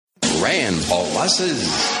Pauluses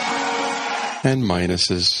and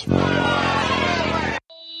Minuses.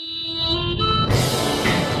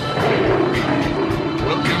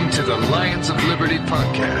 Welcome to the Lions of Liberty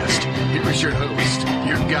podcast. Here is your host,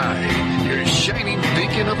 your guide, your shining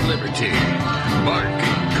beacon of liberty, Marc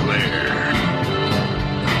Clair.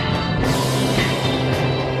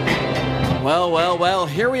 Well,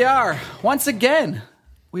 here we are. Once again,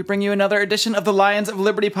 we bring you another edition of the Lions of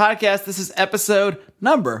Liberty podcast. This is episode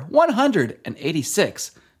number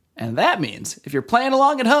 186. And that means if you're playing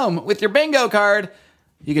along at home with your bingo card,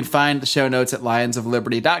 you can find the show notes at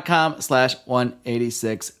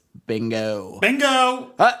lionsofliberty.com/186bingo.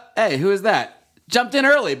 Bingo! Hey, who is that? Jumped in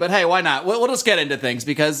early, but hey, why not? We'll just get into things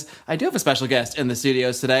because I do have a special guest in the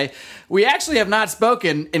studios today. We actually have not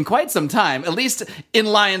spoken in quite some time, at least in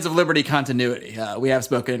Lions of Liberty continuity. We have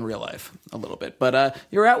spoken in real life a little bit, but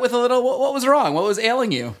you were out with a little, what was wrong? What was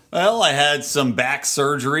ailing you? Well, I had some back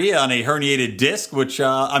surgery on a herniated disc, which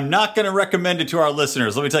I'm not going to recommend it to our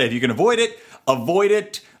listeners. Let me tell you, if you can avoid it, avoid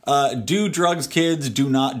it. Do drugs, kids. Do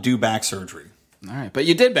not do back surgery. All right, but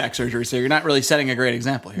you did back surgery, so you're not really setting a great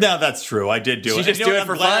example here. No, that's true. I did do it. You just do it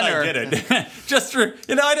for fun, or I did it. Just for,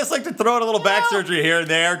 I just like to throw in a little back surgery here and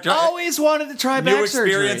there. Always wanted to try back surgery.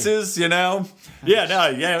 New experiences,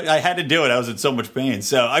 I had to do it. I was in so much pain,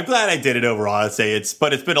 so I'm glad I did it overall. I'd say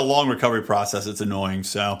but it's been a long recovery process. It's annoying,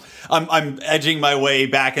 so I'm edging my way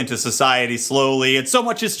back into society slowly. And so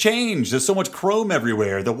much has changed. There's so much chrome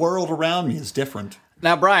everywhere. The world around me is different.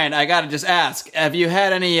 Now, Brian, I got to just ask, have you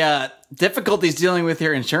had any difficulties dealing with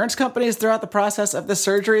your insurance companies throughout the process of this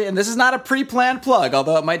surgery? And this is not a pre-planned plug,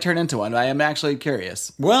 although it might turn into one. I am actually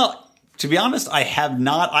curious. Well, to be honest, I have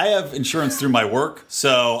not. I have insurance through my work,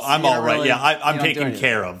 so I'm all right. Really, I'm taken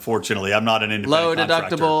care of, fortunately. I'm not an independent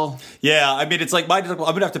contractor. Low deductible. Yeah, I mean, it's like my deductible.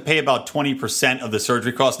 I'm going to have to pay about 20% of the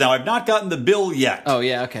surgery cost. Now, I've not gotten the bill yet. Oh,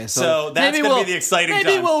 yeah, okay. So that's going to be the exciting time.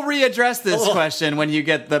 Maybe we'll readdress this question when you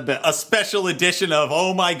get the bill. A special edition of,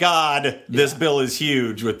 oh my God, this bill is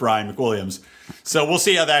huge with Brian McWilliams. So we'll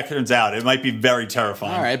see how that turns out. It might be very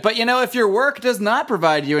terrifying. All right, but if your work does not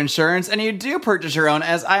provide you insurance and you do purchase your own,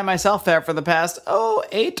 as I myself have for the past,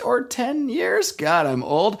 8 or 10 years, God, I'm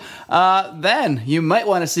old, then you might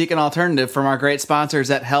want to seek an alternative from our great sponsors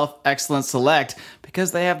at Health Excellence Select,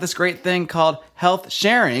 because they have this great thing called health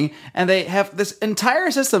sharing, and they have this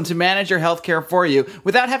entire system to manage your health care for you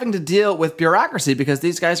without having to deal with bureaucracy, because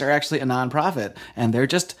these guys are actually a nonprofit, and they're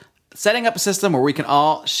just setting up a system where we can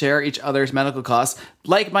all share each other's medical costs.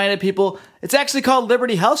 Like-minded people. It's actually called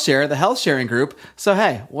Liberty Health Share, the health sharing group. So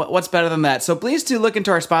hey, what's better than that? So please do look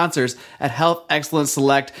into our sponsors at Health Excellence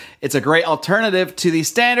Select. It's a great alternative to the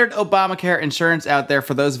standard Obamacare insurance out there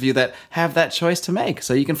for those of you that have that choice to make.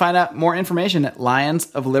 So you can find out more information at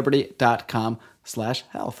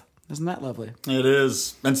lionsofliberty.com/health. Isn't that lovely? It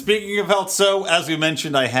is. And speaking of health, so as we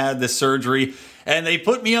mentioned, I had this surgery and they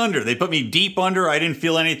put me under. They put me deep under. I didn't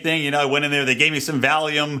feel anything. I went in there. They gave me some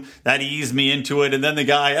Valium. That eased me into it. And then the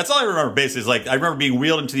guy, that's all I remember basically. Is I remember being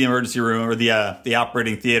wheeled into the emergency room or the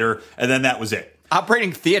operating theater. And then that was it.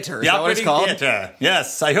 Operating theater, is that what it's called? Theater.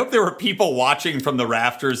 Yes. I hope there were people watching from the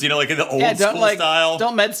rafters, like in the old school style.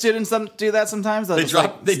 Don't med students do that sometimes? They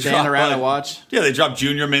stand around and watch? Yeah, they drop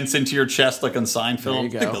Junior Mints into your chest like on Seinfeld. There you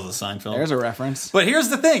go. I think that was a Seinfeld. There's a reference. But here's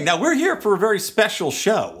the thing. Now, we're here for a very special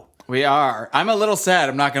show. We are. I'm a little sad,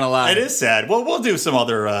 I'm not going to lie. It is sad. Well, we'll do some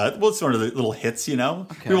other, sort of the little hits,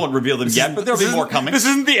 Okay. We won't reveal them yet, but there'll be more coming. This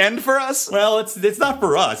isn't the end for us? Well, it's not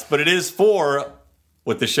for us, but it is for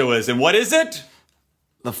what the show is. And what is it?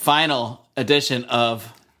 The final edition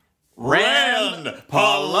of Pauluses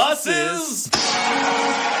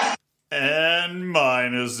and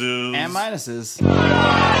Minuses. And Minuses.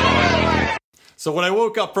 So when I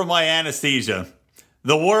woke up from my anesthesia,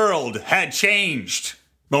 the world had changed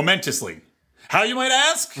momentously. How, you might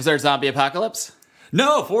ask? Was there a zombie apocalypse?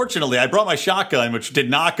 No, fortunately, I brought my shotgun, which did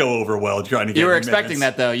not go over well trying to get You were expecting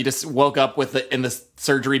that, though. You just woke up in the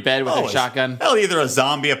surgery bed with a shotgun. Hell, either a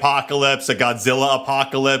zombie apocalypse, a Godzilla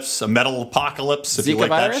apocalypse, a metal apocalypse, if you like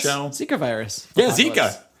that show. Zika virus. Yeah,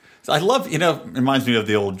 Zika. I love, reminds me of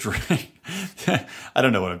the old drink. I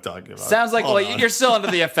don't know what I'm talking about. Sounds like, you're still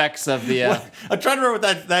under the effects of the... I'm trying to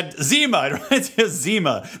remember that Zima. It reminds me of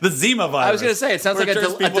Zima. The Zima virus. I was going to say, it sounds like a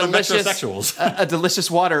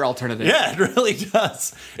delicious water alternative. Yeah, it really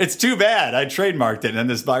does. It's too bad. I trademarked it, and then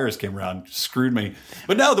this virus came around. Screwed me.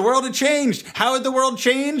 But no, the world had changed. How had the world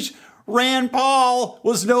changed? Rand Paul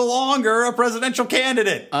was no longer a presidential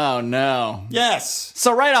candidate. Oh, no. Yes.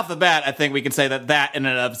 So right off the bat, I think we can say that in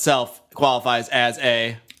and of itself qualifies as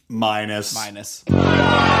a... Minus.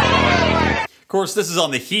 Of course, this is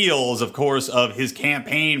on the heels, of his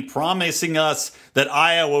campaign promising us that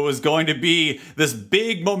Iowa was going to be this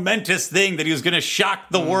big momentous thing, that he was going to shock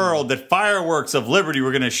the world, that fireworks of liberty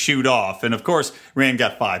were going to shoot off. And of course, Rand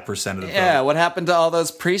got 5% of the vote. Yeah, what happened to all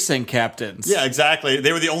those precinct captains? Yeah, exactly.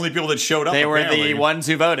 They were the only people that showed up. They were apparently the ones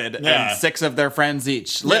who voted, and 6 of their friends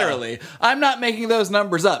each. Literally. I'm not making those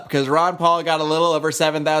numbers up, because Ron Paul got a little over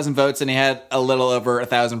 7,000 votes, and he had a little over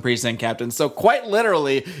 1,000 precinct captains. So quite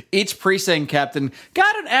literally, each precinct captain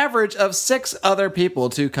got an average of 6 other people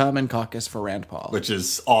to come and caucus for Rand Paul. Which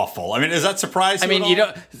is awful. I mean, does that surprise you? I mean, you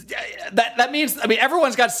don't. That means. I mean,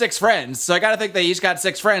 everyone's got 6 friends, so I got to think they each got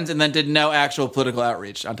 6 friends, and then did no actual political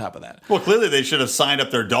outreach on top of that. Well, clearly they should have signed up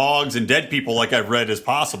their dogs and dead people, like I've read, as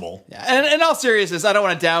possible. Yeah, and in all seriousness, I don't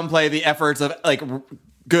want to downplay the efforts of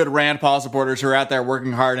good Rand Paul supporters who are out there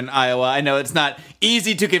working hard in Iowa. I know it's not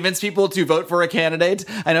easy to convince people to vote for a candidate.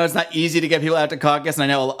 I know it's not easy to get people out to caucus, and I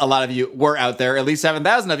know a lot of you were out there, at least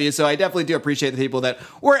 7,000 of you, so I definitely do appreciate the people that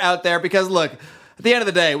were out there, because look, at the end of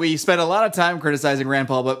the day, we spent a lot of time criticizing Rand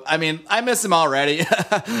Paul, but I mean, I miss him already.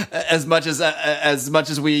 as much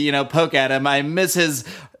as we, poke at him, I miss his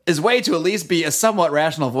way to at least be a somewhat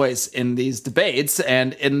rational voice in these debates,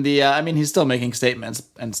 and in the he's still making statements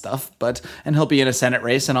and stuff, and he'll be in a Senate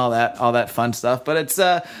race and all that fun stuff, but it's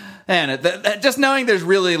just knowing there's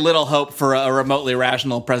really little hope for a remotely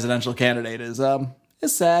rational presidential candidate is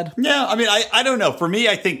sad. Yeah, I mean, I don't know. For me,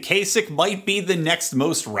 I think Kasich might be the next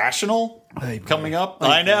most rational coming up.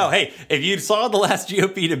 I know. Hey, if you saw the last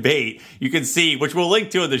GOP debate, you can see, which we'll link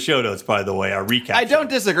to in the show notes, by the way, our recap. I don't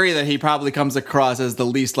disagree that he probably comes across as the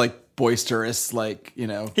least boisterous, he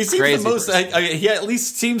seems crazy the most. He at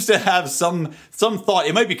least seems to have some thought.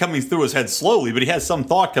 It might be coming through his head slowly, but he has some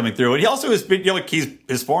thought coming through. And he also has been,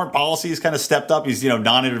 his foreign policy has kind of stepped up. He's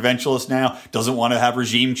non-interventionist now. Doesn't want to have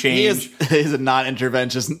regime change. He's a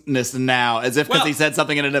non-interventionist now, as if because he said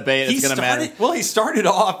something in a debate, it's going to matter. Well, he started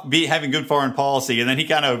off having good foreign policy, and then he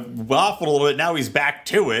kind of waffled a little bit. Now he's back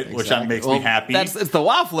to it, which makes me happy. It's the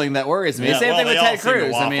waffling that worries me. Same thing with Ted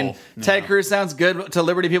Cruz. I mean, Ted Cruz sounds good to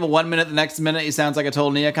Liberty people 1 minute, the next minute he sounds like a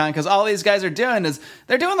total neocon, because all these guys are doing is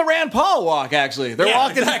they're doing the Rand Paul walk, actually. They're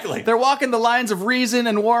walking the lines of reason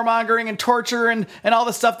and warmongering and torture and all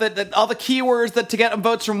the stuff that all the keywords that to get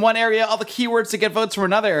votes from one area, all the keywords to get votes from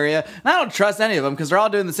another area. And I don't trust any of them, because they're all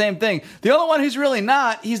doing the same thing. The only one who's really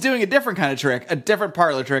not, he's doing a different kind of trick, a different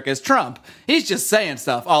parlor trick, is Trump. He's just saying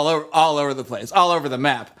stuff all over the place, all over the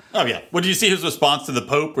map. Oh, yeah. Well, did you see his response to the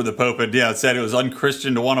Pope, where the Pope had said it was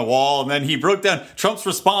unchristian to want a wall? And then he broke down Trump's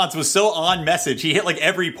response was so on message. He hit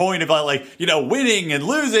every point about winning and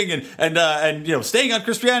losing and staying on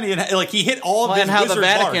Christianity. And he hit all of his and how wizard the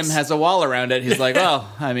Vatican marks. Has a wall around it. He's like,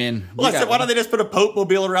 well, I mean. Well, I said, why don't they just put a Pope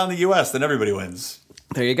mobile around the U.S.? Then everybody wins.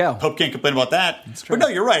 There you go. Pope can't complain about that. That's true. But no,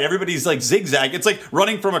 you're right. Everybody's zigzag. It's like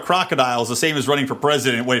running from a crocodile is the same as running for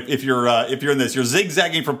president. If you're in this, you're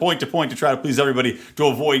zigzagging from point to point to try to please everybody to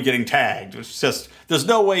avoid getting tagged. It's just there's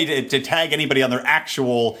no way to tag anybody on their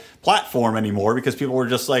actual platform anymore, because people were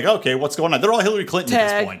just okay, what's going on? They're all Hillary Clinton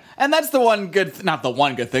at this point. And that's the one good, not the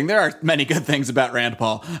one good thing. There are many good things about Rand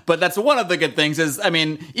Paul, but that's one of the good things is,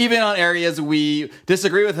 even on areas we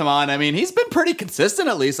disagree with him on, he's been pretty consistent,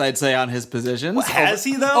 at least I'd say, on his positions. Well, has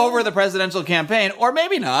he though? Over the presidential campaign, or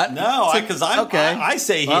maybe not. No, because I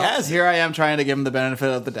say he has. Here I am trying to give him the benefit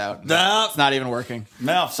of the doubt. No. It's not even working.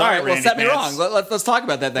 No, sorry, all right, well, set me wrong. Let's talk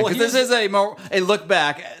about that then, because this is a look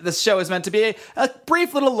back. This show is meant to be a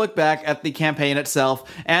brief little look back at the campaign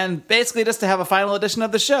itself, and basically just to have a final edition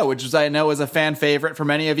of the show, which I know is a fan favorite for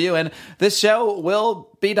many of you, and this show will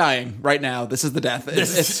be dying right now. This is the death.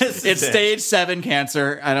 It's stage 7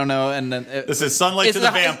 cancer. I don't know. And then this is Sunlight to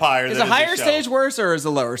the Vampire. Is a higher stage worse, or is a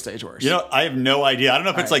lower stage worse? I have no idea. I don't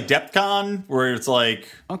know if it's like DEFCON, where it's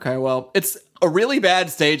okay, well, it's a really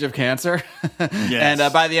bad stage of cancer. Yes.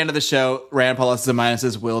 And by the end of the show, Rand Pauluses and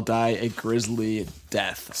Minuses will die a grisly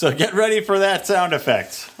death. So get ready for that sound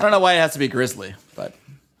effect. I don't know why it has to be grisly, but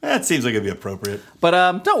that seems like it'd be appropriate.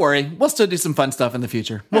 But don't worry, we'll still do some fun stuff in the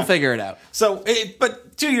future. We'll figure it out. So,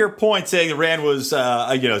 but to your point, saying that Rand was,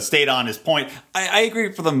 stayed on his point, I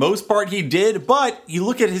agree for the most part he did. But you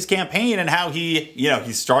look at his campaign and how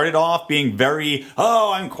he started off being very,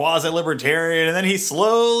 I'm quasi-libertarian, and then he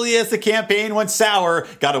slowly, as the campaign went sour,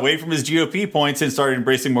 got away from his GOP points and started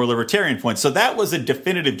embracing more libertarian points. So that was a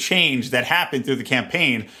definitive change that happened through the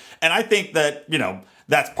campaign, and I think that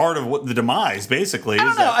that's part of what the demise, basically. I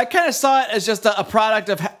don't know. I kind of saw it as just a product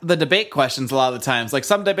of the debate questions a lot of the times.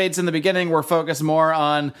 Some debates in the beginning were focused more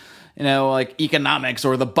on, like economics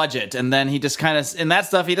or the budget. And then he just kind of, in that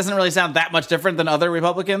stuff, he doesn't really sound that much different than other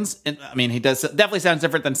Republicans. I mean, he definitely sounds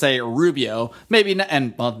different than, say, Rubio. Maybe,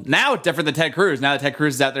 now different than Ted Cruz. Now that Ted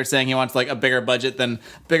Cruz is out there saying he wants like a bigger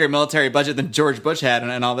military budget than George Bush had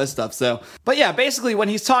and all this stuff. So, but yeah, basically when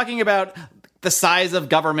he's talking about the size of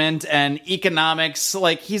government and economics,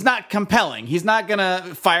 like, he's not compelling. He's not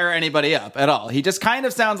gonna fire anybody up at all. He just kind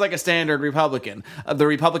of sounds like a standard Republican. The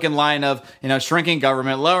Republican line of, shrinking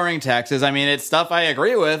government, lowering taxes. I mean, it's stuff I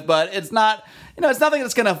agree with, but it's not, it's nothing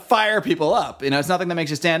that's gonna fire people up. It's nothing that makes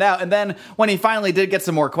you stand out. And then when he finally did get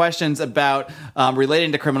some more questions about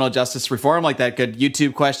relating to criminal justice reform, like that good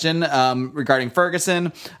YouTube question regarding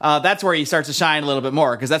Ferguson, that's where he starts to shine a little bit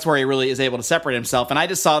more, because that's where he really is able to separate himself. And I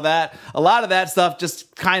just saw that a lot of that stuff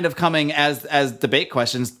just kind of coming as debate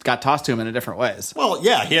questions got tossed to him in different ways. Well,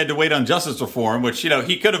 yeah, he had to wait on justice reform, which,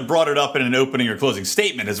 he could have brought it up in an opening or closing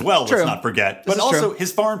statement as well, True. Let's not forget. But also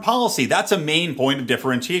his foreign policy, that's a main point of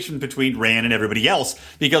differentiation between Rand and everybody else,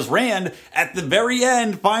 because Rand, at the very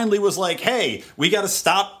end, finally was like, hey, we got to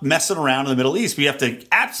stop messing around in the Middle East. We have to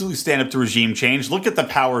absolutely stand up to regime change. Look at the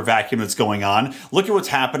power vacuum that's going on. Look at what's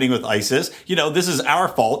happening with ISIS. This is our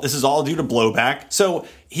fault. This is all due to blowback. So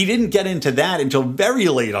he didn't get into that until very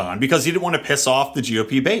late on, because he didn't want to piss off the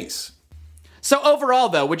GOP base. So overall,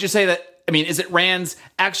 though, would you say that, is it Rand's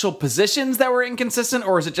actual positions that were inconsistent,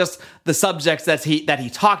 or is it just the subjects that he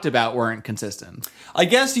talked about weren't consistent? I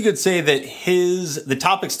guess you could say that the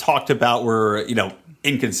topics talked about were,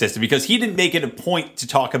 inconsistent, because he didn't make it a point to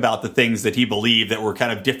talk about the things that he believed that were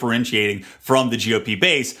kind of differentiating from the GOP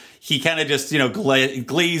base. He kind of just,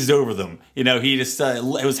 glazed over them. He just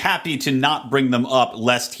was happy to not bring them up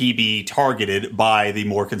lest he be targeted by the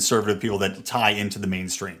more conservative people that tie into the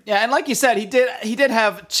mainstream. Yeah, and like you said, he did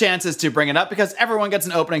have chances to bring it up, because everyone gets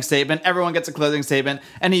an opening statement, everyone gets a closing statement,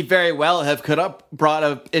 and he very well could have brought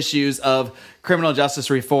up issues of criminal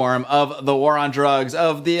justice reform, of the war on drugs,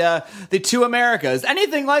 of the two Americas,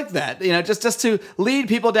 anything like that. Just to lead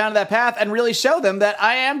people down that path and really show them that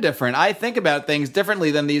I am different. I think about things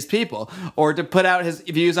differently than these people, or to put out his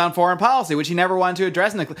views on foreign policy, which he never wanted to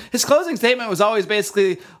address. His closing statement was always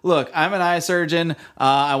basically, look, I'm an eye surgeon.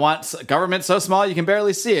 I want government so small you can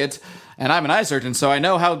barely see it. And I'm an eye surgeon, so I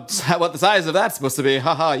know what the size of that's supposed to be.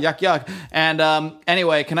 Haha, yuck, yuck. And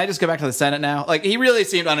anyway, can I just go back to the Senate now? Like, he really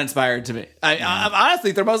seemed uninspired to me. I'm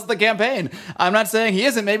honestly, through most of the campaign. I'm not saying he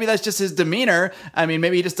isn't. Maybe that's just his demeanor.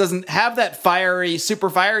 Maybe he just doesn't have that super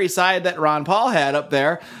fiery side that Ron Paul had up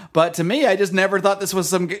there. But to me, I just never thought this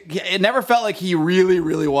was it never felt like he really,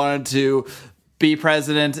 really wanted to be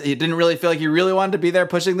president. He didn't really feel like he really wanted to be there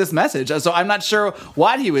pushing this message. So I'm not sure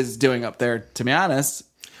what he was doing up there, to be honest.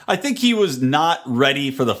 I think he was not ready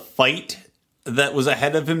for the fight that was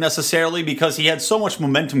ahead of him necessarily, because he had so much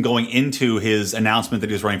momentum going into his announcement that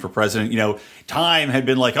he was running for president. Time had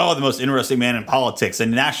been like, the most interesting man in politics,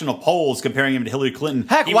 and national polls comparing him to Hillary Clinton.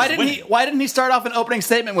 Heck, why didn't he start off an opening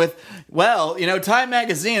statement with, well, Time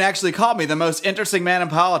magazine actually called me the most interesting man in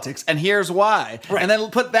politics, and here's why. Right. And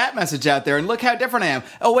then put that message out there, and look how different I am.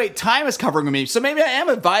 Oh wait, Time is covering me, so maybe I am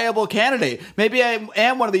a viable candidate. Maybe I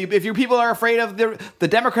am one of the, if you people are afraid of the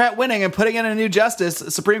Democrat winning and putting in a new justice,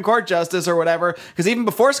 Supreme Court justice or whatever, because even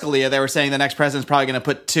before Scalia, they were saying the next president's probably going to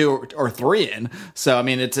put 2 or 3 in. So,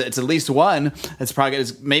 it's at least one. It's probably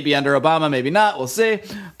maybe under Obama, maybe not. We'll see.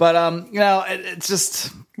 But, it's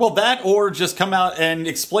just... Well, that, or just come out and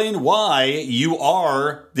explain why you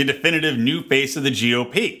are the definitive new face of the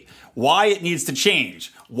GOP. Why it needs to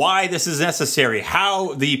change. Why this is necessary.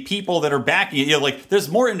 How the people that are backing it, there's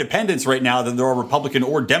more independents right now than there are Republican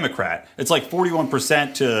or Democrat. It's like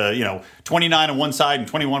 41% to, 29 on one side and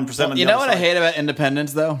 21% on the other side. You know what I hate about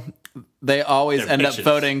independents, though? They always end up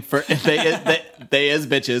voting for they is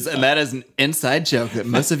bitches, and that is an inside joke that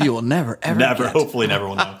most of you will never ever get. Hopefully never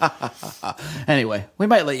will know. Anyway, we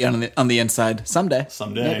might let you on the inside someday.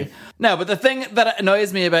 Maybe. No, but the thing that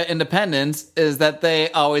annoys me about independents is that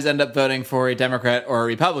they always end up voting for a Democrat or a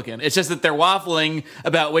Republican. It's just that they're waffling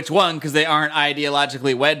about which one because they aren't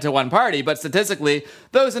ideologically wed to one party. But statistically,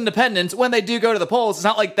 those independents, when they do go to the polls, it's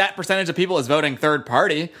not like that percentage of people is voting third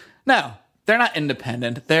party. No. They're not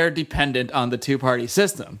independent. They're dependent on the two-party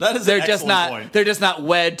system. That is an excellent point. They're just not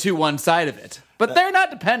wed to one side of it. But they're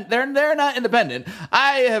not they're not independent.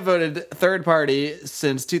 I have voted third party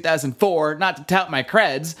since 2004, not to tout my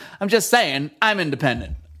creds. I'm just saying I'm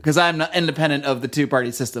independent because I'm not independent of the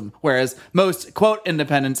two-party system, whereas most, quote,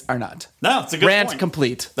 independents are not. No, it's a good Rant point.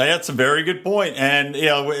 Complete. That's a very good point. And,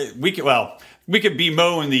 we could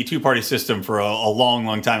bemoan the two-party system for a long,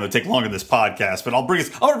 long time. It would take longer than this podcast, but I want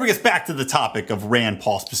to bring us back to the topic of Rand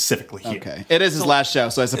Paul specifically here. Okay, it is his last show,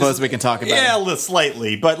 so I suppose we can talk about it. Yeah,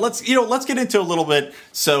 slightly, but let's get into a little bit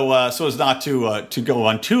so as not to go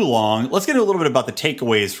on too long. Let's get into a little bit about the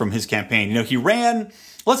takeaways from his campaign. He ran.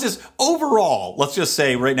 Let's just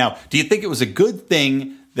say right now, do you think it was a good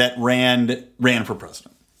thing that Rand ran for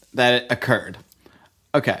president? That it occurred.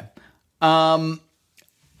 Okay.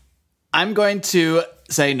 I'm going to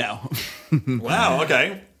say no. Wow,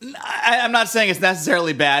 okay. I'm not saying it's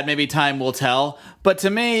necessarily bad. Maybe time will tell. But to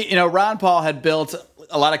me, Ron Paul had built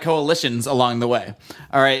a lot of coalitions along the way.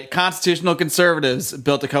 All right, constitutional conservatives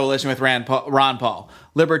built a coalition with Ron Paul.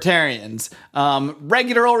 Libertarians,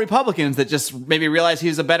 regular old Republicans that just maybe realized he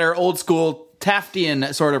was a better old school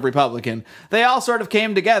Taftian sort of Republican. They all sort of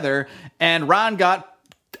came together, and Ron got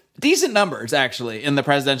decent numbers, actually, in the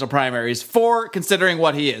presidential primaries for considering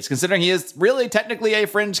what he is. Considering he is really technically a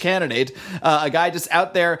fringe candidate, a guy just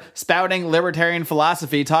out there spouting libertarian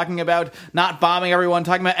philosophy, talking about not bombing everyone,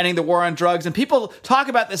 talking about ending the war on drugs. And people talk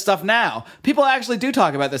about this stuff now. People actually do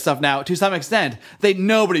talk about this stuff now to some extent.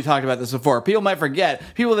 Nobody talked about this before. People might forget.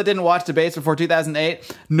 People that didn't watch debates before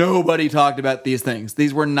 2008, nobody talked about these things.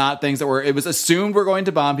 These were not things it was assumed we're going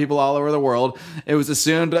to bomb people all over the world. It was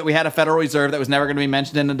assumed that we had a Federal Reserve that was never going to be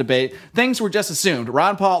mentioned in a debate. Things were just assumed.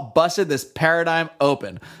 Ron Paul busted this paradigm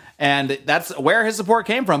open. And that's where his support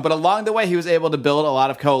came from. But along the way, he was able to build a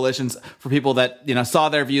lot of coalitions for people that, saw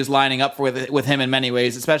their views lining up with him in many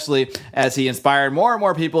ways, especially as he inspired more and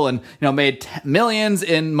more people and, made millions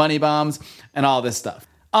in money bombs and all this stuff.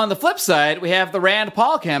 On the flip side, we have the Rand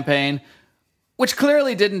Paul campaign, which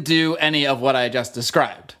clearly didn't do any of what I just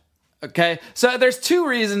described. Okay, so there's two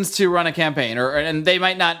reasons to run a campaign, and they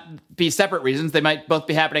might not be separate reasons. They might both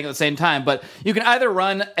be happening at the same time, but you can either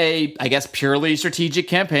run a, purely strategic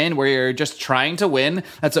campaign where you're just trying to win.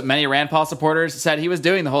 That's what many Rand Paul supporters said he was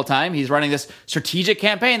doing the whole time. He's running this strategic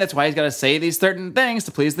campaign. That's why he's got to say these certain things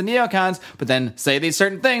to please the neocons, but then say these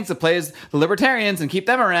certain things to please the libertarians and keep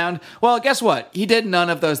them around. Well, guess what? He did none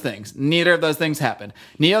of those things. Neither of those things happened.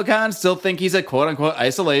 Neocons still think he's a quote-unquote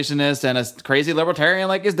isolationist and a crazy libertarian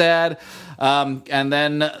like his dad. And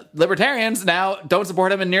then libertarians now don't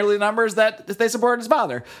support him in nearly the numbers that they supported his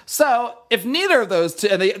father. So if neither of those two,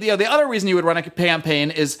 and the other reason you would run a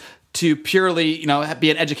campaign is to purely,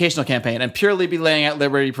 be an educational campaign and purely be laying out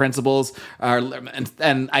liberty principles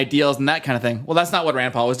and ideals and that kind of thing. Well, that's not what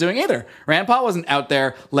Rand Paul was doing either. Rand Paul wasn't out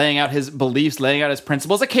there laying out his beliefs, laying out his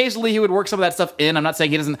principles. Occasionally, he would work some of that stuff in. I'm not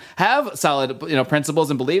saying he doesn't have solid, principles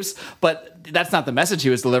and beliefs, but that's not the message he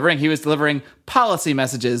was delivering. He was delivering policy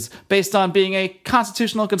messages based on being a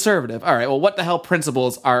constitutional conservative. All right, well, what the hell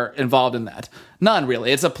principles are involved in that? None,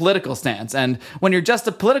 really. It's a political stance. And when you're just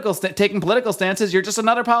taking political stances, you're just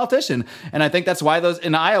another politician. And I think that's why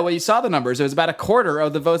in Iowa, you saw the numbers. It was about a quarter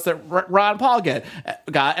of the votes that Ron Paul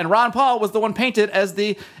got. And Ron Paul was the one painted as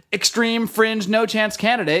the extreme fringe no chance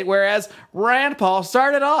candidate, whereas Rand Paul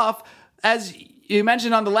started off as you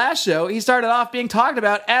mentioned on the last show, he started off being talked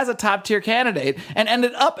about as a top-tier candidate and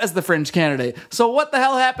ended up as the fringe candidate. So what the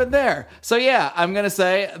hell happened there? So yeah, I'm going to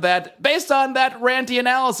say that based on that ranty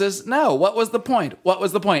analysis, no, what was the point? What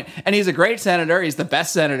was the point? And he's a great senator. He's the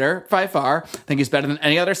best senator by far. I think he's better than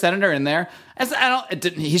any other senator in there.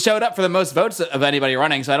 He showed up for the most votes of anybody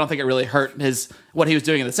running, so I don't think it really hurt what he was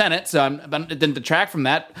doing in the Senate, so it didn't detract from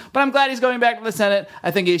that. But I'm glad he's going back to the Senate.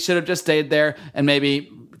 I think he should have just stayed there and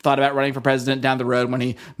maybe thought about running for president down the road when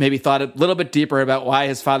he maybe thought a little bit deeper about why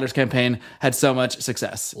his father's campaign had so much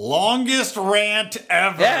success. Longest rant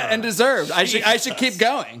ever. Yeah, and deserved. I should keep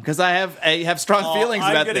going because I have strong feelings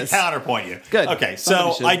about this. I'm going to counterpoint you. Good. Okay,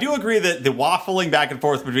 so I do agree that the waffling back and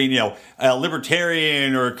forth between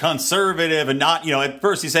libertarian or conservative and not at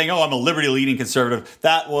first he's saying I'm a liberty leading conservative.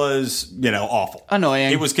 That was awful,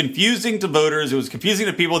 annoying. It was confusing to voters. It was confusing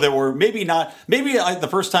to people that were maybe the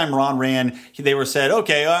first time Ron ran they were said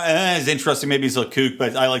okay. It's interesting. Maybe he's a kook,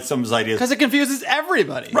 but I like some of his ideas because it confuses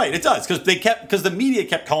everybody. Right, it does because the media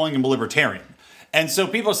kept calling him a libertarian, and so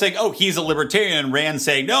people are saying, "Oh, he's a libertarian." And Rand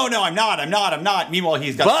saying, "No, I'm not." Meanwhile,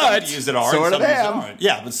 he's got some views that are, sort and of some am. aren't.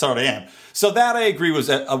 Yeah, but sort of am. So that I agree was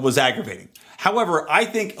aggravating. However, I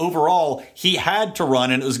think overall he had to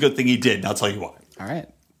run, and it was a good thing he did. And I'll tell you why. All right.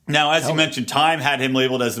 Now, as you mentioned, Time had him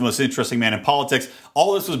labeled as the most interesting man in politics.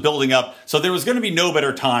 All this was building up, so there was going to be no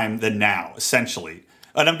better time than now, essentially.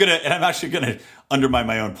 And I'm actually gonna undermine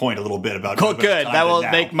my own point a little bit about. Cool, good. That will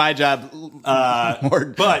make my job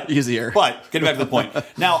easier. But getting back to the point,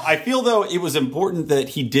 now I feel though it was important that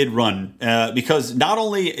he did run because not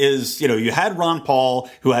only is you had Ron Paul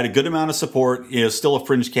who had a good amount of support, still a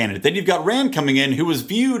fringe candidate. Then you've got Rand coming in who was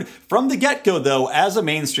viewed from the get-go though as a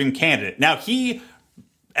mainstream candidate. Now he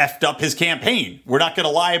effed up his campaign. We're not going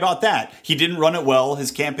to lie about that. He didn't run it well.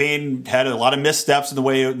 His campaign had a lot of missteps in the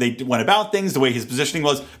way they went about things, the way his positioning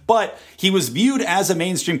was, but he was viewed as a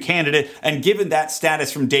mainstream candidate and given that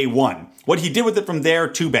status from day one. What he did with it from there,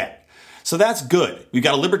 too bad. So that's good. We've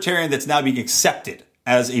got a libertarian that's now being accepted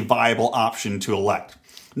as a viable option to elect.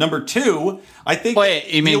 Number two, I think... Wait,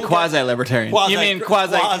 you mean quasi-libertarian. You mean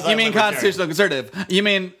constitutional conservative. You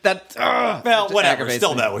mean that... well, whatever.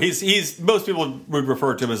 Still, though. He's most people would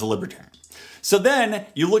refer to him as a libertarian. So then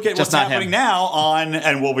you look at what's happening now on...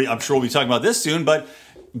 And I'm sure we'll be talking about this soon, but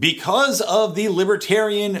because of the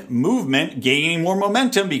libertarian movement gaining more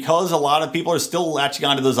momentum, because a lot of people are still latching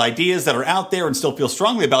onto those ideas that are out there and still feel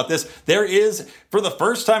strongly about this, there is, for the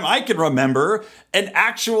first time I can remember, an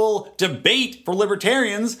actual debate for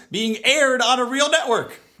libertarians being aired on a real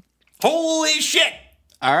network. Holy shit!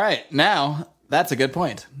 All right, now, that's a good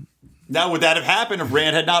point. Now, would that have happened if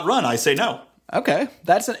Rand had not run? I say no. Okay,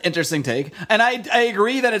 that's an interesting take. And I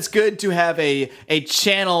agree that it's good to have a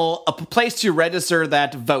channel, a place to register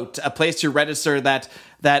that vote, a place to register that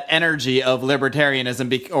energy of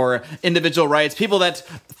libertarianism or individual rights, people that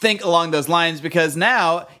think along those lines, because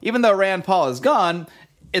now, even though Rand Paul is gone,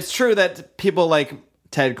 it's true that people like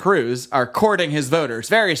Ted Cruz are courting his voters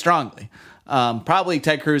very strongly. Probably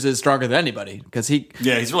Ted Cruz is stronger than anybody because he's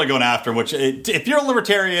really going after him. Which, if you're a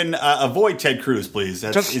libertarian, avoid Ted Cruz, please.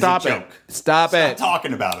 Just stop it. Stop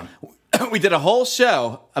talking about him. We did a whole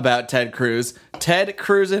show about Ted Cruz,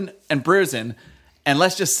 cruising and bruising, and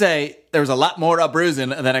let's just say there was a lot more of bruising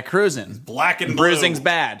than a cruising. Black and blue. Bruising's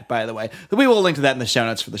bad, by the way. We will link to that in the show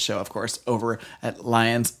notes for the show, of course, over at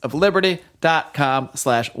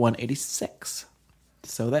lionsofliberty.com/186.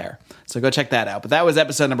 So go check that out. But that was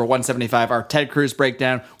episode number 175, our Ted Cruz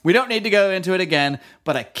breakdown. We don't need to go into it again,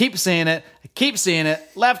 but I keep seeing it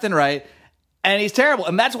left and right, and he's terrible.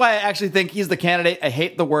 And that's why I actually think he's the candidate I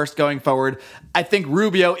hate the worst going forward. I think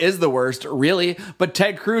Rubio is the worst, really, but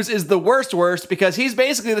Ted Cruz is the worst because he's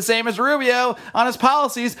basically the same as Rubio on his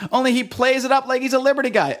policies, only he plays it up like he's a liberty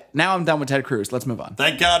guy. Now I'm done with Ted Cruz. Let's move on.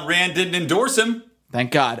 Thank God Rand didn't endorse him.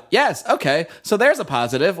 Thank God. Yes. Okay. So there's a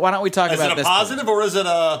positive. Why don't we talk about this? Is it a positive or is it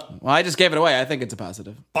a... Well, I just gave it away. I think it's a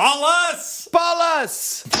positive. Paulus!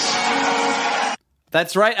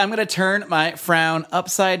 That's right. I'm going to turn my frown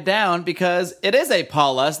upside down because it is a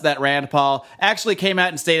Paulus that Rand Paul actually came out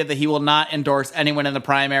and stated that he will not endorse anyone in the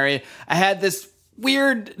primary. I had this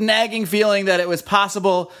weird nagging feeling that it was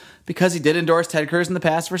possible because he did endorse Ted Cruz in the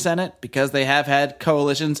past for Senate, because they have had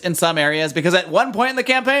coalitions in some areas, because at one point in the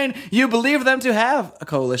campaign, you believed them to have a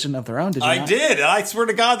coalition of their own, did you not? I did. I swear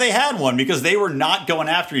to God they had one, because they were not going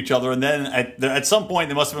after each other, and then at some point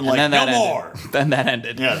they must have been like, no more. Then that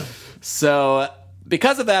ended. Yeah. So...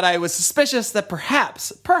 because of that, I was suspicious that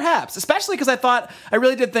perhaps, especially because I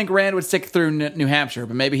really did think Rand would stick through New Hampshire,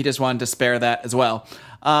 but maybe he just wanted to spare that as well.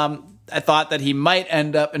 I thought that he might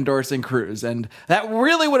end up endorsing Cruz, and that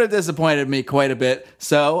really would have disappointed me quite a bit,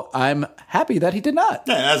 so I'm happy that he did not.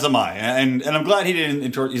 Yeah, as am I, and I'm glad he didn't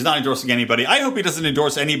endorse, he's not endorsing anybody. I hope he doesn't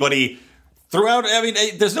endorse anybody throughout. I mean,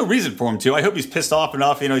 there's no reason for him to. I hope he's pissed off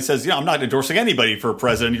enough, he says, I'm not endorsing anybody for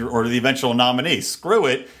president or the eventual nominee. Screw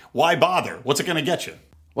it. Why bother? What's it going to get you?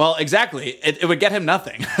 Well, exactly. It would get him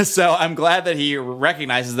nothing. So I'm glad that he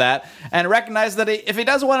recognizes that and recognizes that if he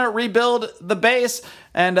does want to rebuild the base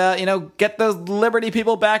and, get the Liberty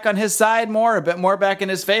people back on his side a bit more back in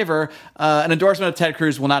his favor, an endorsement of Ted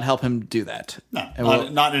Cruz will not help him do that. No,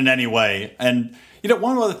 not in any way. And,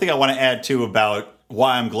 one other thing I want to add, too, about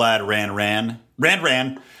why I'm glad Rand ran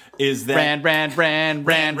is that... Rand.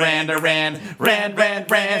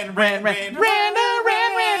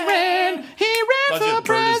 He ran for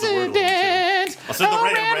president.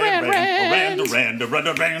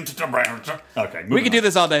 Okay, we could do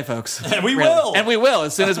this all day, folks. And we will. And we will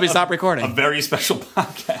as soon as we stop recording. A very special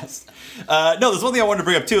podcast. There's one thing I wanted to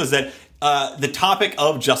bring up, too, is that the topic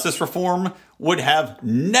of justice reform would have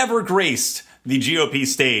never graced the GOP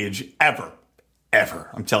stage ever.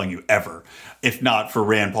 I'm telling you, ever. If not for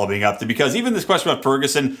Rand Paul being up there. Because even this question about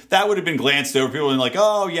Ferguson, that would have been glanced over. People would have been like,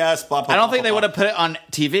 oh, yes, blah, blah, I don't blah, think blah, they would have put it on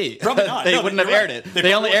TV. Probably not. They wouldn't have aired it.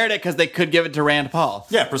 They only aired it because they could give it to Rand Paul.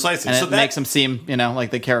 Yeah, precisely. And it makes them seem,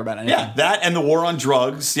 like they care about anything. Yeah, that and the war on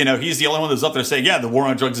drugs. He's the only one that's up there saying, yeah, the war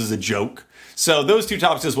on drugs is a joke. So those two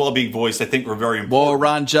topics as well being voiced, I think, were very important. Whoa,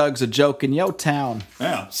 Ron Jugg's a joke in yo town.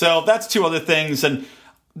 Yeah. So that's two other things. And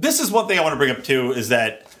this is one thing I want to bring up, too, is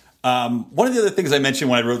that one of the other things I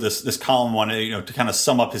mentioned when I wrote this column to kind of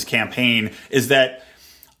sum up his campaign is that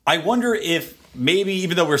I wonder if maybe,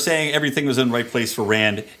 even though we're saying everything was in the right place for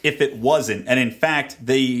Rand, if it wasn't. And in fact,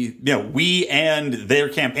 we and their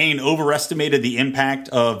campaign overestimated the impact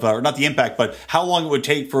of, or not the impact, but how long it would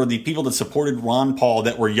take for the people that supported Ron Paul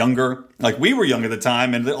that were younger. Like, we were young at the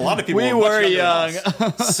time, and a lot of people were young.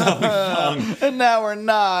 So young. And now we're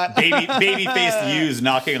not. Baby-faced youths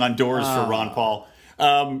knocking on doors for Ron Paul.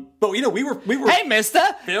 But we were. Hey, mister,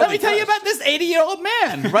 let me tell you about this 80-year-old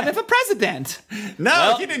man running for president.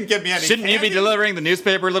 No, he didn't give me any. Shouldn't you be delivering the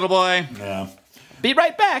newspaper, little boy? Yeah. Be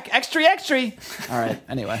right back. Extra. All right.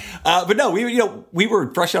 Anyway. But no, we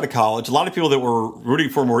were fresh out of college. A lot of people that were rooting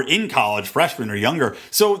for him were in college, freshmen or younger.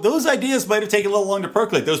 So those ideas might have taken a little longer to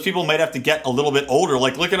percolate. Those people might have to get a little bit older.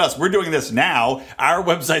 Like, look at us. We're doing this now. Our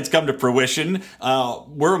website's come to fruition.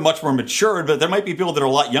 We're much more matured, but there might be people that are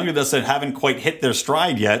a lot younger than us that haven't quite hit their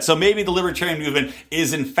stride yet. So maybe the libertarian movement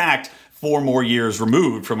is, in fact, 4 more years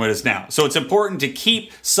removed from what it is now. So it's important to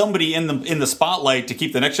keep somebody in the spotlight to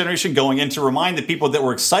keep the next generation going and to remind the people that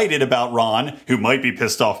were excited about Ron, who might be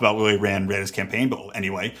pissed off about Willie ran his campaign, but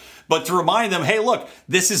anyway, but to remind them, hey, look,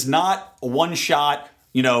 this is not a one-shot,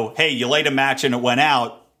 hey, you laid a match and it went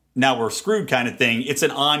out, now we're screwed kind of thing. It's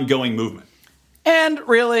an ongoing movement. And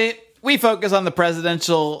really, we focus on the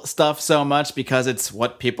presidential stuff so much because it's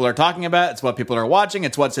what people are talking about, it's what people are watching,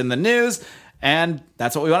 it's what's in the news. And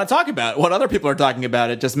that's what we want to talk about. What other people are talking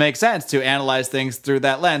about. It just makes sense to analyze things through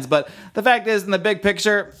that lens. But the fact is, in the big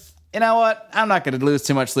picture, you know what? I'm not going to lose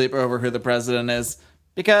too much sleep over who the president is.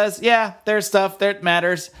 Because, yeah, there's stuff that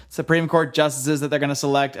matters. Supreme Court justices that they're going to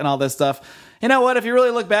select and all this stuff. You know what? If you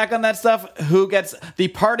really look back on that stuff, who gets the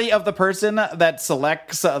party of the person that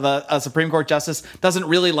selects the Supreme Court justice doesn't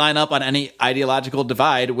really line up on any ideological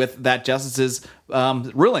divide with that justice's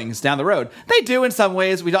rulings down the road. They do in some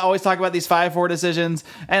ways. We always talk about these 5-4 decisions,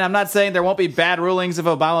 and I'm not saying there won't be bad rulings if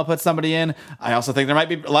Obama puts somebody in. I also think there might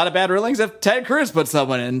be a lot of bad rulings if Ted Cruz puts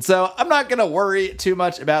someone in. So I'm not going to worry too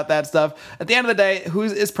much about that stuff. At the end of the day, who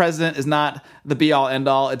is president is not the be-all,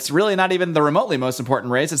 end-all. It's really not even the remotely most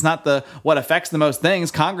important race. It's not what affects the most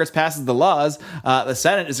things. Congress passes the laws. The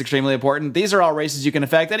Senate is extremely important. These are all races you can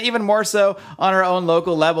affect, and even more so on our own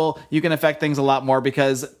local level, you can affect things a lot more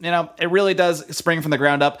because, it really does spring from the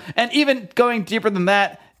ground up. And even going deeper than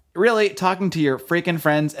that, really talking to your freaking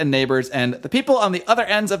friends and neighbors and the people on the other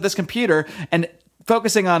ends of this computer and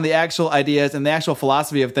focusing on the actual ideas and the actual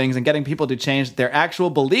philosophy of things and getting people to change their actual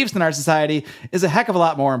beliefs in our society is a heck of a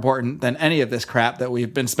lot more important than any of this crap that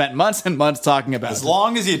we've been spent months and months talking about. As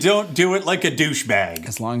long as you don't do it like a douchebag.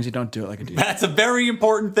 As long as you don't do it like a douchebag. That's a very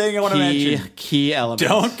important thing I want to mention. Key element.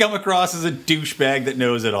 Don't come across as a douchebag that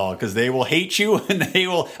knows it all, because they will hate you and they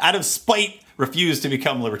will, out of spite, refuse to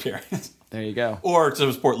become libertarians. There you go. Or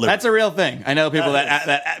to support liberty. That's a real thing. I know people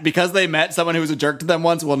that because they met someone who was a jerk to them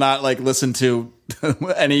once will not listen to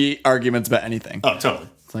any arguments about anything. Oh, totally.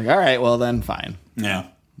 It's like, all right, well then, fine. Yeah.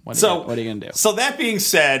 What are you going to do? So that being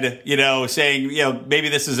said, saying, maybe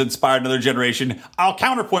this has inspired another generation, I'll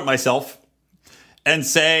counterpoint myself and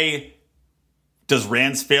say, does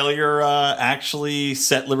Rand's failure actually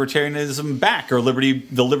set libertarianism back, or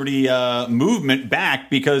the liberty movement back?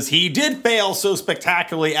 Because he did fail so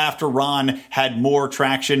spectacularly after Ron had more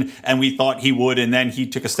traction and we thought he would, and then he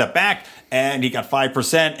took a step back and he got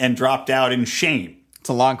 5% and dropped out in shame. It's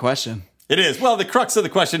a long question. It is. Well, the crux of the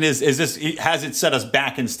question is this, has it set us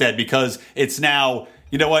back instead? Because it's now,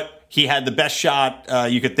 you know what? He had the best shot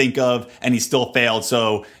you could think of, and he still failed.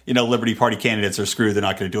 So, Liberty Party candidates are screwed. They're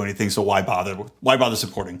not going to do anything. So why bother? Why bother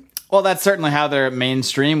supporting? Well, that's certainly how their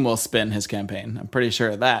mainstream will spin his campaign. I'm pretty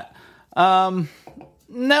sure of that.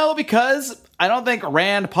 No, because I don't think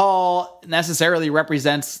Rand Paul necessarily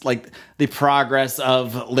represents the progress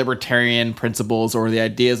of libertarian principles or the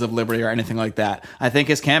ideas of liberty or anything like that. I think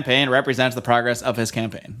his campaign represents the progress of his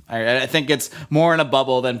campaign. I think it's more in a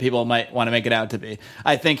bubble than people might want to make it out to be.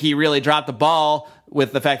 I think he really dropped the ball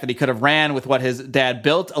with the fact that he could have ran with what his dad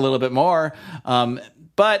built a little bit more,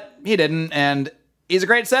 but he didn't, and he's a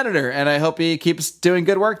great senator, and I hope he keeps doing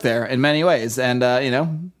good work there in many ways.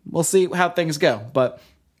 And, we'll see how things go. But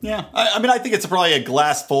yeah, I think it's probably a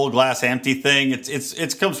glass full, glass empty thing.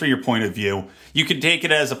 It comes from your point of view. You can take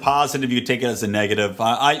it as a positive. You can take it as a negative.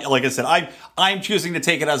 Like I said, I'm choosing to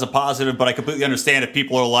take it as a positive, but I completely understand if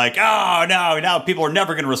people are like, oh, no, now people are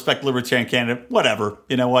never going to respect libertarian candidate. Whatever.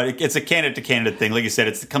 You know what? It's a candidate to candidate thing. Like you said,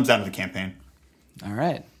 it comes down to the campaign. All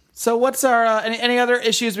right. So what's our any other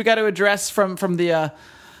issues we got to address from the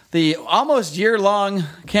the almost year-long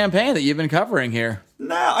campaign that you've been covering here.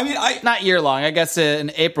 No, I mean, not year-long. I guess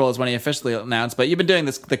in April is when he officially announced, but you've been doing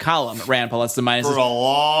the column, Rand Pauluses and Minuses. For a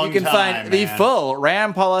long time, you can find the full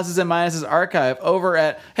Rand Pauluses and Minuses archive over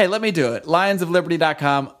at, hey, let me do it,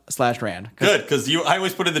 lionsofliberty.com/Rand. Good, because I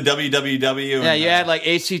always put in the www. Yeah, you add like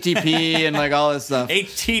HTTP and like all this stuff.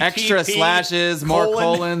 HTTP. Extra slashes, more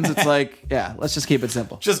colons. It's like, yeah, let's just keep it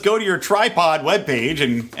simple. Just go to your tripod webpage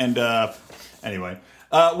and anyway.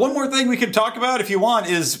 One more thing we could talk about if you want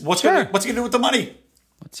is what's he going to do with the money?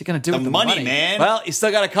 What's he going to do with the money, man? Well, he's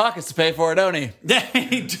still got a caucus to pay for it, don't he? Yeah,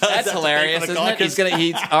 he does. That's hilarious, isn't it?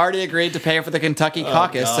 He's already agreed to pay for the Kentucky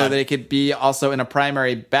caucus so that he could be also in a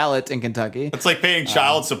primary ballot in Kentucky. It's like paying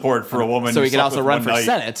child support for a woman. So he could also run for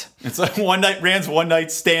Senate. It's like Rand's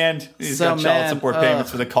one-night stand. He's got child support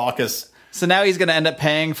payments for the caucus. So now he's going to end up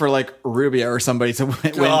paying for like Rubio or somebody to win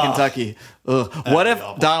Kentucky. What if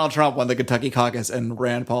Donald Trump won the Kentucky caucus and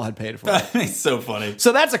Rand Paul had paid for it? It's so funny.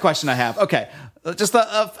 So that's a question I have. Okay, just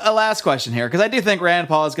a last question here, because I do think Rand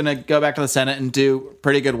Paul is going to go back to the Senate and do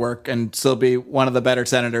pretty good work and still be one of the better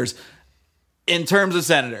senators. In terms of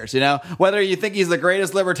senators, whether you think he's the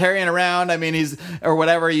greatest libertarian around, I mean, he's not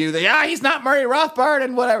Murray Rothbard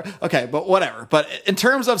and whatever. Okay, but whatever. But in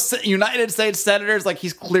terms of United States senators, like,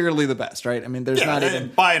 he's clearly the best, right? I mean, there's not even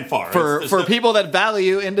by and far for people that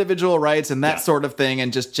value individual rights and that sort of thing,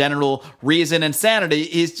 and just general reason and sanity.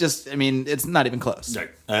 He's just, I mean, it's not even close.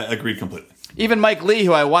 Right. Agreed completely. Even Mike Lee,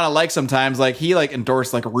 who I want to like sometimes, like he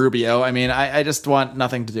endorsed like Rubio. I mean, I just want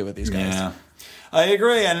nothing to do with these guys. Yeah. I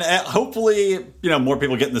agree, and hopefully, more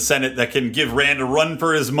people get in the Senate that can give Rand a run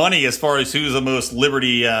for his money as far as who's the most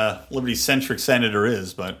liberty-centric senator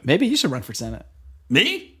is. But maybe you should run for Senate.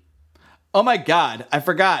 Me? Oh my God, I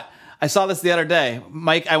forgot. I saw this the other day.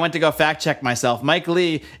 I went to go fact check myself. Mike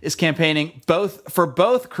Lee is campaigning for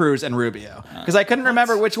both Cruz and Rubio because I couldn't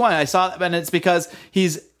remember which one. I saw, and it's because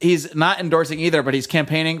he's not endorsing either, but he's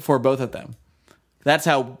campaigning for both of them. That's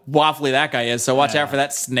how waffly that guy is. So watch out for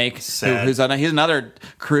that snake. He's another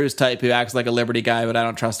Cruz type who acts like a Liberty guy, but I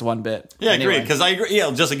don't trust one bit. Yeah, anyway. Great. Because I agree.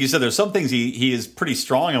 Yeah, just like you said, there's some things he is pretty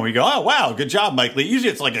strong, and we go, oh wow, good job, Mike Lee.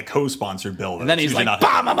 Usually it's like a co-sponsored bill, and then he's like,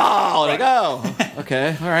 bomb them all. Right. Like, oh,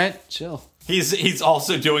 okay, all right, chill. He's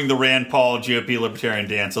also doing the Rand Paul GOP libertarian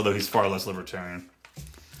dance, although he's far less libertarian.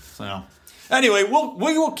 So. Anyway,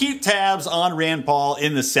 we will keep tabs on Rand Paul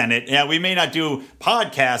in the Senate. Yeah, we may not do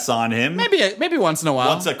podcasts on him. Maybe once in a while.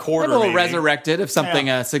 Once a quarter, maybe we'll resurrect it if something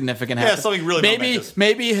significant happens. Yeah, something really momentous.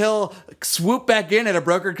 Maybe he'll swoop back in at a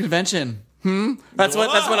brokered convention. That's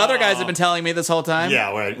what other guys have been telling me this whole time.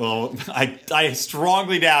 Yeah, right. Well, I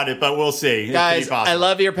strongly doubt it, but we'll see. Guys, I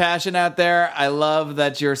love your passion out there. I love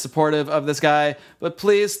that you're supportive of this guy, but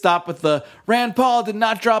please stop with the Rand Paul did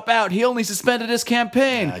not drop out. He only suspended his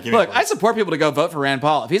campaign. Look, I support people to go vote for Rand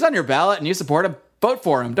Paul. If he's on your ballot and you support him, vote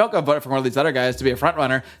for him. Don't go vote for one of these other guys to be a front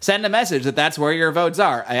runner. Send a message that that's where your votes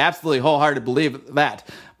are. I absolutely wholeheartedly believe that.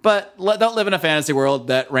 But don't live in a fantasy world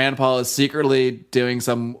that Rand Paul is secretly doing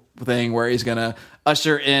some thing where he's going to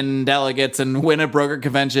usher in delegates and win a brokered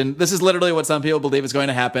convention. This is literally what some people believe is going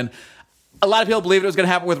to happen. A lot of people believe it was going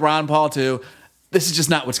to happen with Ron Paul too. This is just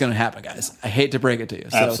not what's going to happen, guys. I hate to break it to you.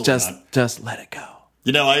 So just let it go.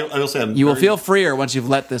 I will say you will feel freer once you've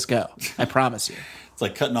let this go. I promise you. It's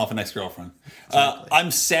like cutting off an ex-girlfriend. Exactly.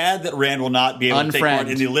 I'm sad that Rand will not be able to take part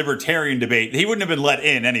in the libertarian debate. He wouldn't have been let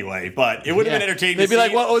in anyway, but it would have been entertaining. They'd be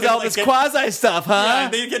like, what was all this quasi stuff, huh? Yeah,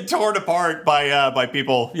 they'd get torn apart by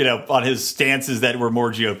people, on his stances that were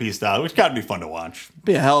more GOP style, which got to be fun to watch.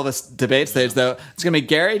 Be a hell of a debate stage, though. It's going to be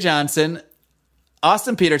Gary Johnson,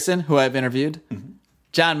 Austin Peterson, who I've interviewed,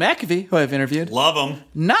 John McAfee, who I've interviewed. Love him.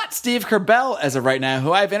 Not Steve Kerbell, as of right now,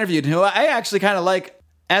 who I've interviewed, who I actually kind of like.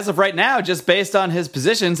 As of right now, just based on his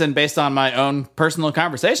positions and based on my own personal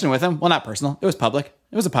conversation with him, well, not personal, it was public.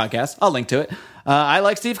 It was a podcast. I'll link to it. I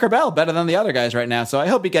like Steve Kerbell better than the other guys right now, so I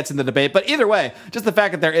hope he gets in the debate. But either way, just the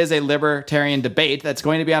fact that there is a libertarian debate that's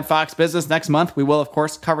going to be on Fox Business next month, we will, of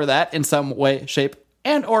course, cover that in some way, shape,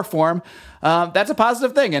 and or form. That's a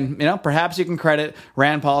positive thing. And, perhaps you can credit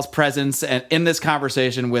Rand Paul's presence and in this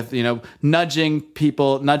conversation with, nudging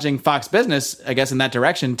Fox Business, I guess, in that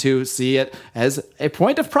direction to see it as a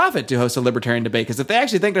point of profit to host a libertarian debate. Because if they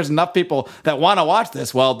actually think there's enough people that want to watch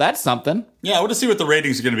this, well, that's something. Yeah, I want to see what the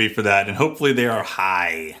ratings are going to be for that. And hopefully they are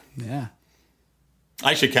high. Yeah.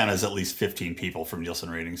 I should count as at least 15 people from Nielsen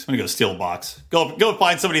ratings. I'm going to go steal a box. Go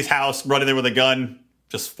find somebody's house, run in there with a gun,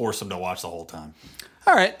 just force them to watch the whole time.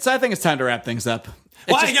 All right, so I think it's time to wrap things up.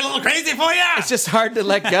 Why get a little crazy for you? It's just hard to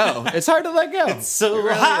let go. It's hard to let go. It's so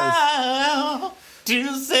really hard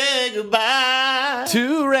to say goodbye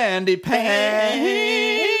to Randy Pants.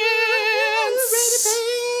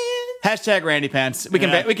 Hashtag Randy Pants. We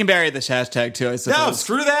can bury this hashtag too, I suppose. No,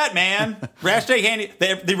 screw that, man.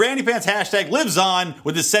 The Randy Pants hashtag lives on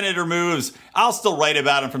with the senator moves. I'll still write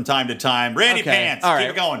about him from time to time. Randy Pants. All right.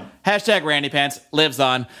 Keep it going. Hashtag Randy Pants lives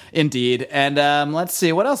on, indeed. And let's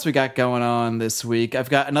see, what else we got going on this week? I've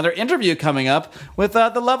got another interview coming up with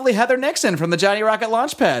the lovely Heather Nixon from the Johnny Rocket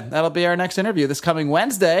Launchpad. That'll be our next interview this coming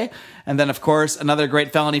Wednesday. And then, of course, another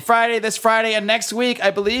Great Felony Friday this Friday. And next week, I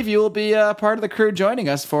believe you will be part of the crew joining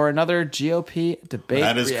us for another GOP debate.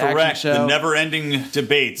 That is correct. Show. The never-ending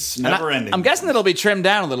debates. Never-ending. I'm guessing it'll be trimmed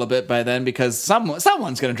down a little bit by then because someone's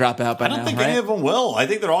going to drop out by now. I don't think right? any of them will. I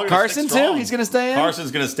think they're all going to Carson, too? He's going to stay in?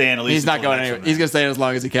 Carson's going to stay in at least. He's not going anywhere. He's going to stay in as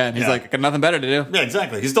long as he can. He's like, got nothing better to do. Yeah,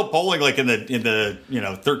 exactly. He's still polling like in the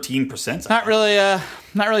 13%.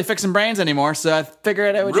 Not really fixing brains anymore, so I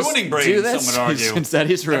figured I would ruining just do brains, this. some would argue. Instead,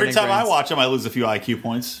 he's ruining Every time brains. I watch him, I lose a few IQ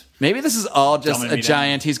points. Maybe this is all just Dumbing a me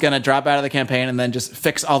giant. He's going to drop out of the campaign and then just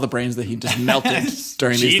fix all the brains that he just melted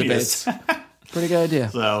during these debates. Pretty good idea.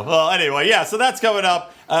 So, well, anyway, yeah, so that's coming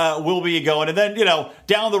up. We'll be going. And then,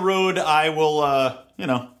 down the road, I will,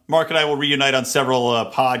 Mark and I will reunite on several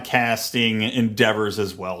podcasting endeavors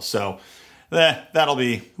as well. So that'll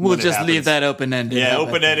be. We'll just leave that open-ended. Yeah,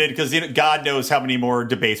 open-ended, because God knows how many more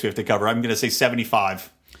debates we have to cover. I'm going to say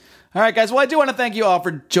 75. All right, guys. Well, I do want to thank you all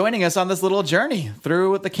for joining us on this little journey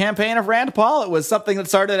through the campaign of Rand Paul. It was something that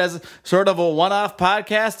started as sort of a one-off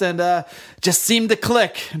podcast and just seemed to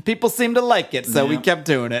click. People seemed to like it, so we kept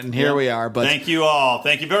doing it, and here we are. But thank you all.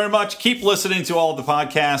 Thank you very much. Keep listening to all of the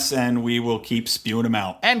podcasts, and we will keep spewing them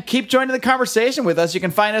out. And keep joining the conversation with us. You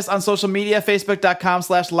can find us on social media,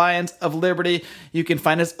 facebook.com/Lions of Liberty. You can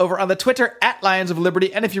find us over on the Twitter @Lions of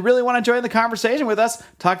Liberty. And if you really want to join the conversation with us,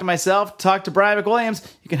 talk to myself, talk to Brian McWilliams,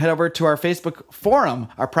 you can head over to our Facebook forum,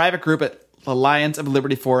 our private group at the Lions of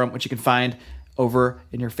Liberty Forum, which you can find over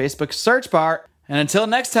in your Facebook search bar. And until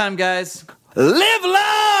next time, guys, live long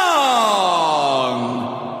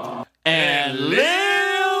and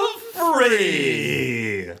live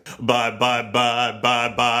free. Bye, bye, bye,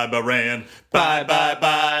 bye, bye, bye, Rand. Bye, bye,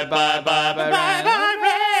 bye, bye, bye, bye, bye, Rand.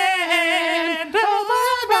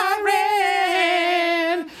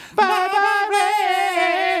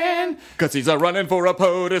 Cause he's a running for a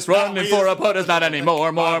POTUS, running for a POTUS, not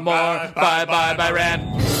anymore, more. Bye, bye, bye,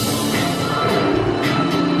 Rand.